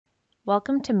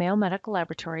Welcome to Mayo Medical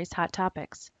Laboratories Hot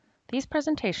Topics. These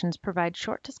presentations provide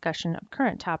short discussion of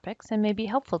current topics and may be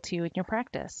helpful to you in your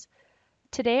practice.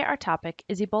 Today our topic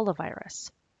is Ebola virus.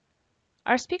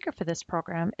 Our speaker for this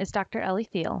program is Dr. Elitza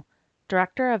Theel,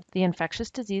 Director of the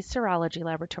Infectious Disease Serology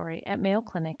Laboratory at Mayo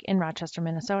Clinic in Rochester,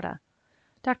 Minnesota.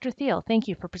 Dr. Theel, thank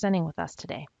you for presenting with us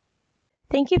today.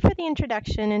 Thank you for the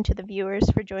introduction and to the viewers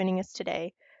for joining us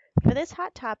today. For this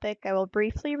hot topic, I will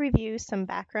briefly review some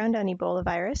background on Ebola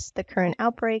virus, the current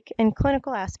outbreak, and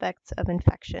clinical aspects of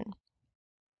infection.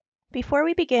 Before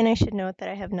we begin, I should note that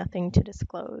I have nothing to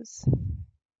disclose.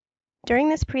 During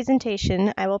this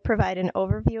presentation, I will provide an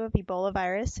overview of Ebola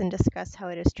virus and discuss how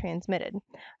it is transmitted.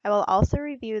 I will also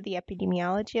review the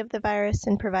epidemiology of the virus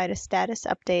and provide a status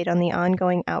update on the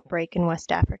ongoing outbreak in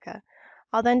West Africa.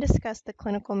 I'll then discuss the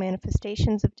clinical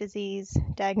manifestations of disease,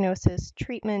 diagnosis,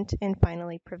 treatment, and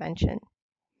finally prevention.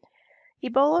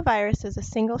 Ebola virus is a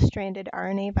single-stranded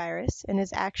RNA virus and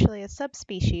is actually a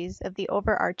subspecies of the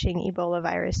overarching Ebola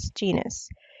virus genus.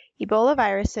 Ebola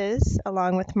viruses,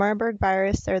 along with Marburg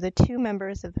virus, are the two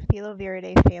members of the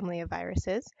Filoviridae family of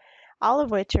viruses, all of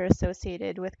which are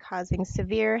associated with causing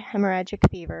severe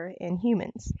hemorrhagic fever in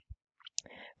humans.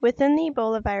 Within the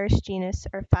Ebola virus genus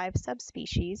are 5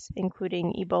 subspecies,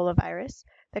 including Ebola virus,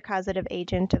 the causative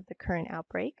agent of the current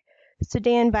outbreak,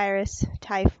 Sudan virus,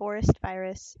 Thai forest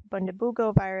virus,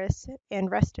 Bundibugyo virus, and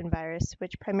Reston virus,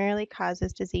 which primarily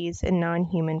causes disease in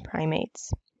non-human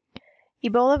primates.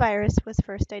 Ebola virus was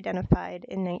first identified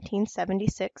in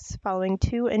 1976 following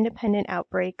 2 independent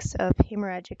outbreaks of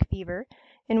hemorrhagic fever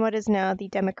in what is now the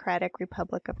Democratic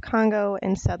Republic of Congo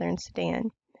and southern Sudan.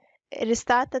 It is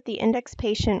thought that the index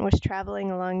patient was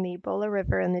traveling along the Ebola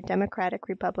River in the Democratic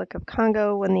Republic of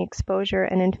Congo when the exposure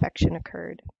and infection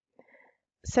occurred.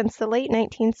 Since the late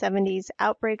 1970s,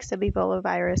 outbreaks of Ebola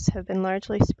virus have been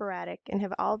largely sporadic and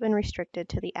have all been restricted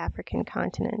to the African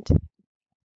continent.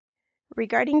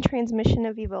 Regarding transmission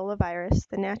of Ebola virus,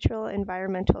 the natural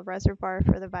environmental reservoir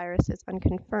for the virus is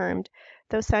unconfirmed,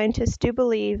 though scientists do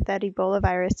believe that Ebola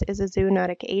virus is a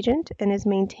zoonotic agent and is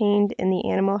maintained in the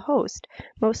animal host,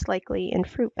 most likely in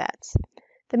fruit bats.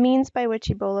 The means by which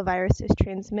Ebola virus is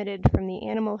transmitted from the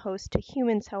animal host to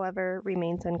humans, however,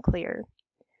 remains unclear.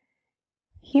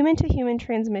 Human-to-human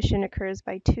transmission occurs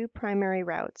by 2 primary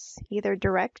routes, either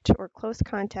direct or close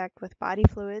contact with body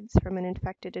fluids from an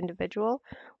infected individual,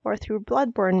 or through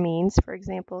blood-borne means, for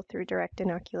example, through direct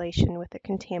inoculation with a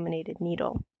contaminated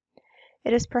needle.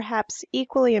 It is perhaps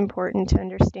equally important to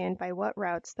understand by what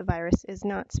routes the virus is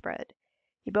not spread.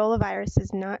 Ebola virus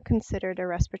is not considered a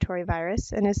respiratory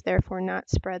virus and is therefore not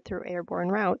spread through airborne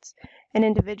routes, and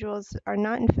individuals are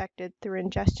not infected through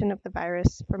ingestion of the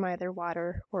virus from either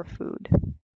water or food.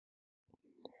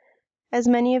 As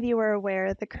many of you are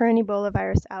aware, the current Ebola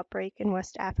virus outbreak in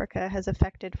West Africa has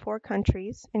affected 4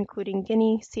 countries, including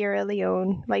Guinea, Sierra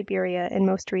Leone, Liberia, and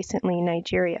most recently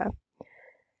Nigeria.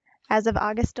 As of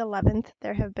August 11th,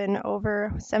 there have been over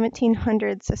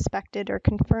 1,700 suspected or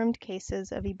confirmed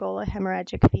cases of Ebola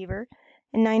hemorrhagic fever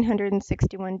and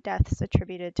 961 deaths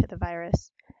attributed to the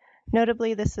virus.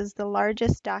 Notably, this is the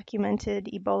largest documented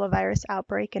Ebola virus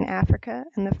outbreak in Africa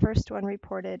and the first one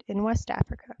reported in West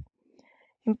Africa.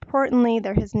 Importantly,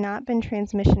 there has not been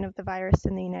transmission of the virus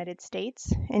in the United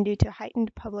States, and due to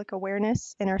heightened public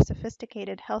awareness and our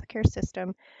sophisticated healthcare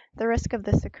system, the risk of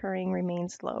this occurring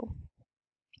remains low.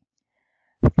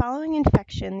 Following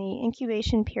infection, the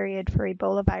incubation period for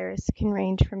Ebola virus can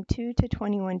range from 2 to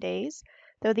 21 days,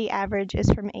 though the average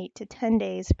is from 8 to 10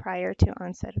 days prior to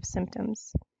onset of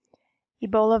symptoms.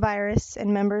 Ebola virus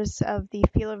and members of the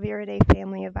Filoviridae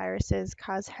family of viruses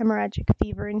cause hemorrhagic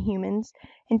fever in humans,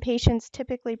 and patients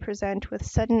typically present with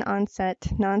sudden onset,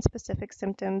 nonspecific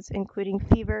symptoms including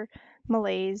fever,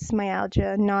 malaise,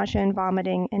 myalgia, nausea and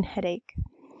vomiting, and headache.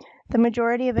 The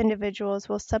majority of individuals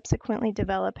will subsequently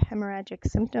develop hemorrhagic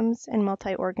symptoms and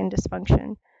multi-organ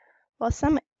dysfunction. While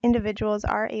some individuals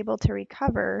are able to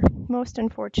recover, most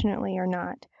unfortunately are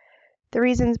not. The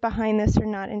reasons behind this are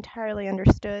not entirely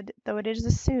understood, though it is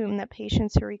assumed that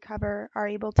patients who recover are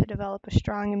able to develop a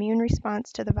strong immune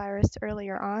response to the virus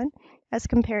earlier on, as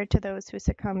compared to those who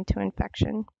succumb to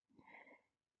infection.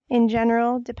 In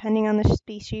general, depending on the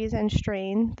species and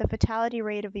strain, the fatality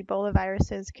rate of Ebola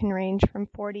viruses can range from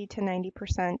 40 to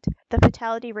 90%. The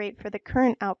fatality rate for the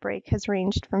current outbreak has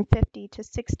ranged from 50 to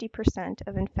 60%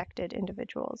 of infected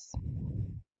individuals.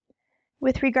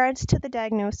 With regards to the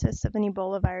diagnosis of an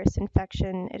Ebola virus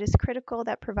infection, it is critical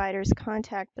that providers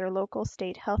contact their local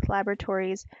state health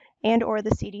laboratories and/or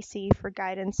the CDC for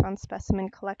guidance on specimen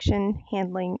collection,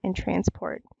 handling, and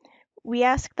transport. We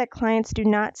ask that clients do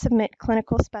not submit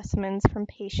clinical specimens from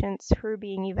patients who are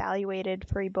being evaluated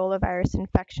for Ebola virus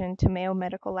infection to Mayo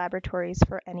Medical Laboratories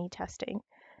for any testing.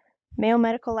 Mayo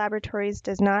Medical Laboratories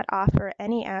does not offer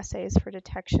any assays for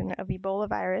detection of Ebola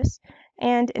virus,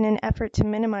 and in an effort to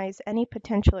minimize any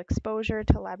potential exposure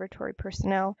to laboratory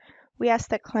personnel, we ask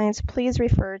that clients please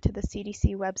refer to the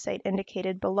CDC website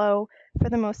indicated below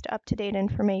for the most up-to-date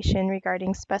information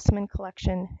regarding specimen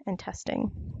collection and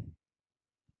testing.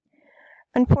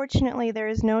 Unfortunately, there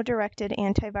is no directed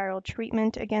antiviral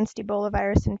treatment against Ebola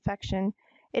virus infection.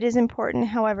 It is important,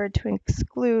 however, to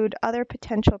exclude other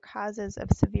potential causes of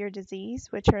severe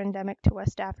disease which are endemic to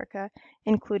West Africa,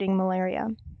 including malaria.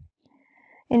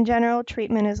 In general,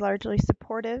 treatment is largely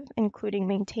supportive, including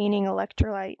maintaining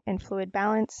electrolyte and fluid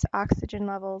balance, oxygen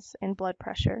levels, and blood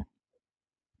pressure.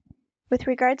 With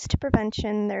regards to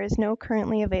prevention, there is no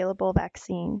currently available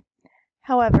vaccine.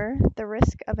 However, the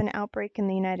risk of an outbreak in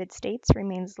the United States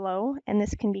remains low, and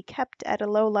this can be kept at a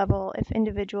low level if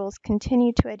individuals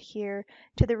continue to adhere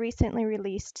to the recently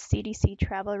released CDC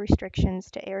travel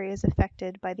restrictions to areas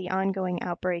affected by the ongoing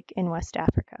outbreak in West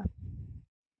Africa.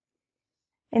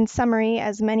 In summary,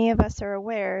 as many of us are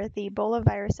aware, the Ebola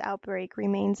virus outbreak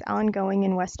remains ongoing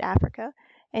in West Africa,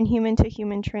 and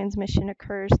human-to-human transmission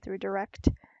occurs through direct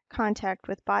contact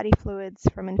with body fluids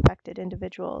from infected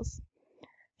individuals.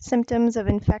 Symptoms of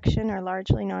infection are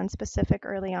largely nonspecific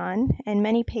early on, and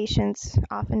many patients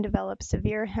often develop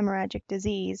severe hemorrhagic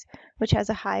disease, which has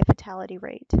a high fatality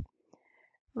rate.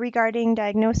 Regarding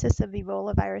diagnosis of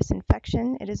Ebola virus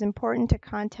infection, it is important to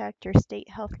contact your state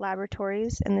health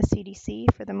laboratories and the CDC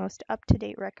for the most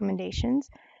up-to-date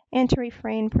recommendations, and to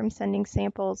refrain from sending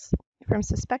samples from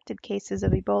suspected cases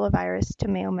of Ebola virus to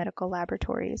Mayo Medical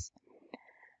Laboratories.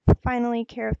 Finally,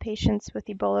 care of patients with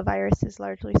Ebola virus is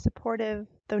largely supportive,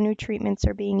 though new treatments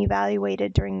are being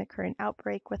evaluated during the current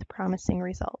outbreak with promising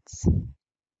results.